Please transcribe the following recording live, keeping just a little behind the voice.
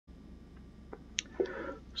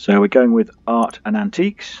So we're going with art and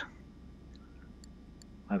antiques.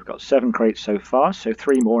 I've got 7 crates so far, so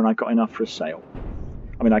 3 more and I've got enough for a sale.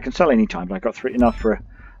 I mean, I can sell any time, but I've got enough for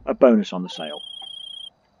a bonus on the sale.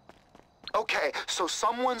 Okay, so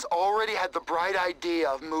someone's already had the bright idea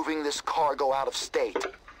of moving this cargo out of state.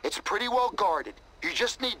 It's pretty well guarded. You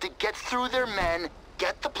just need to get through their men,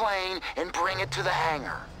 get the plane, and bring it to the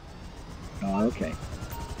hangar. Oh, okay.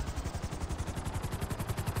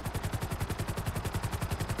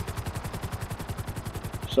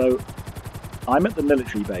 So, I'm at the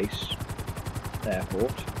military base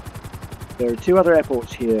airport. There are 2 other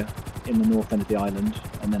airports here in the north end of the island,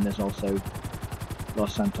 and then there's also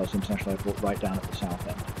Los Santos International Airport right down at the south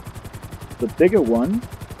end. The bigger one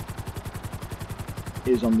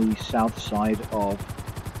is on the south side of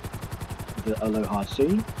the Aloha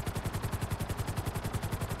Sea,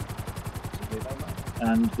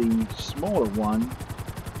 and the smaller one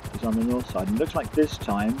is on the north side. And it looks like this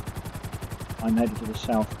time I'm headed to the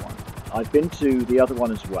south one. I've been to the other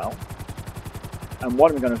one as well, and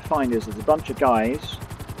what I'm going to find is there's a bunch of guys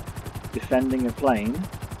defending a plane,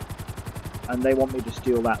 and they want me to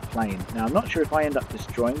steal that plane. Now, I'm not sure if I end up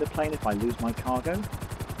destroying the plane if I lose my cargo.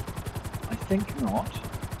 I think not.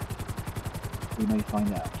 We may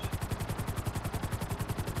find out.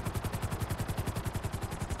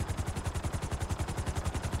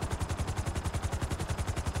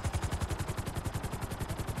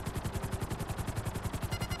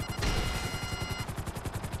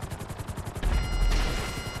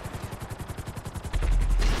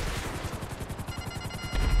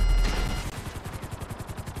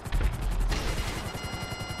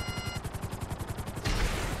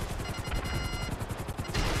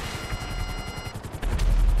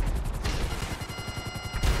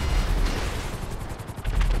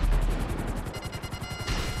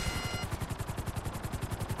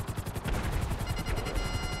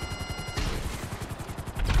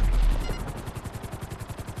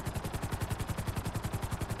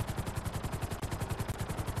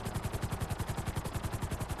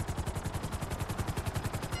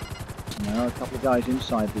 There are a couple of guys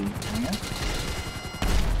inside the hangar.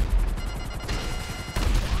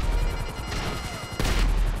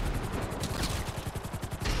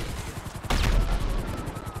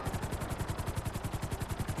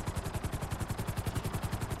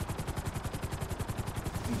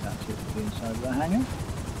 I think that's it for the inside of the hangar.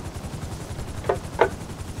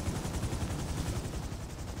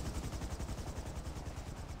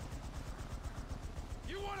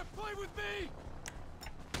 You want to play with me?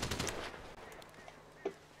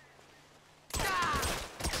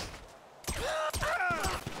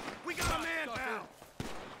 We got a man down!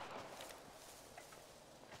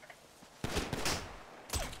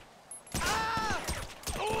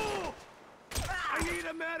 Oh! I need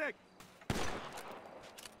a medic!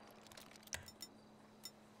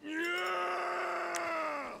 Yeah!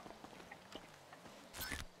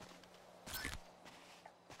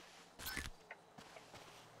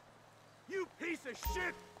 You piece of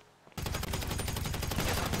shit!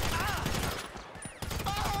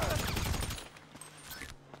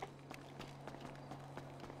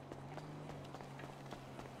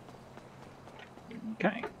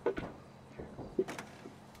 Okay.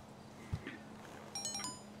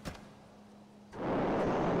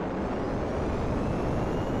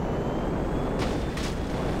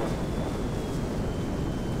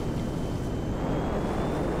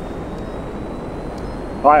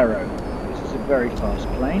 Pyro. This is a very fast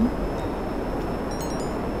plane.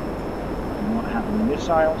 I'm not having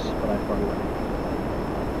missiles, but I probably will.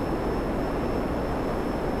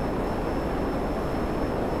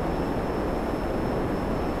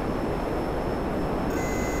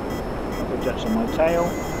 Jets on my tail.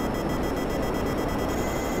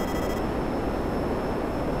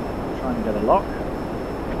 Try and get a lock.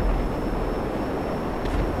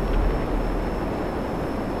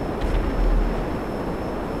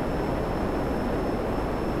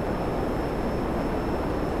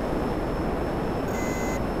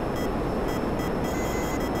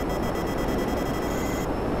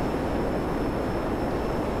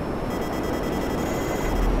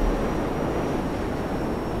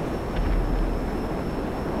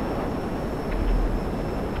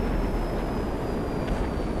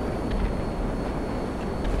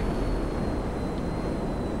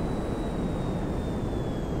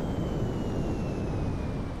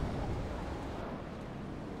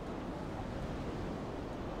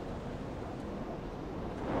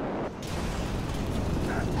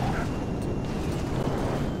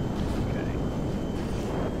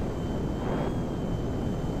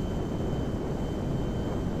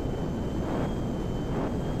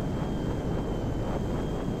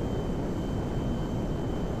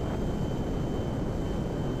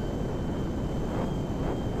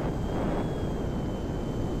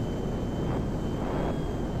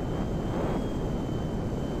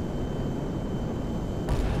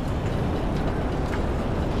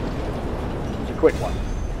 quick one.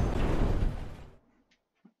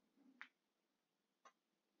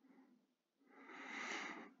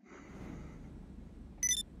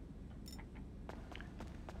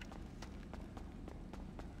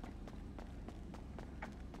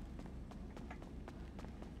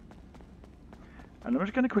 And I'm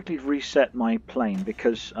just going to quickly reset my plane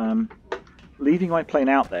because leaving my plane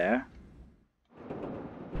out there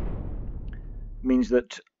means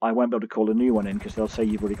that I won't be able to call a new one in because they'll say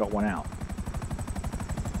you've already got one out.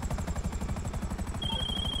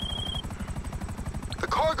 The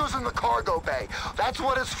cargo's in the cargo bay. That's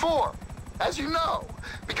what it's for, as you know,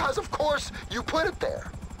 because of course you put it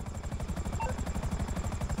there.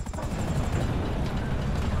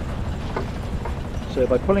 So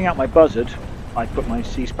by pulling out my buzzard, I put my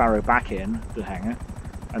Sea Sparrow back in the hangar,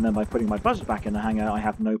 and then by putting my buzzard back in the hangar, I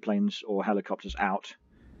have no planes or helicopters out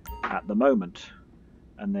at the moment.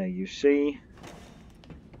 And there you see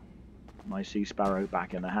my Sea Sparrow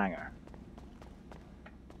back in the hangar.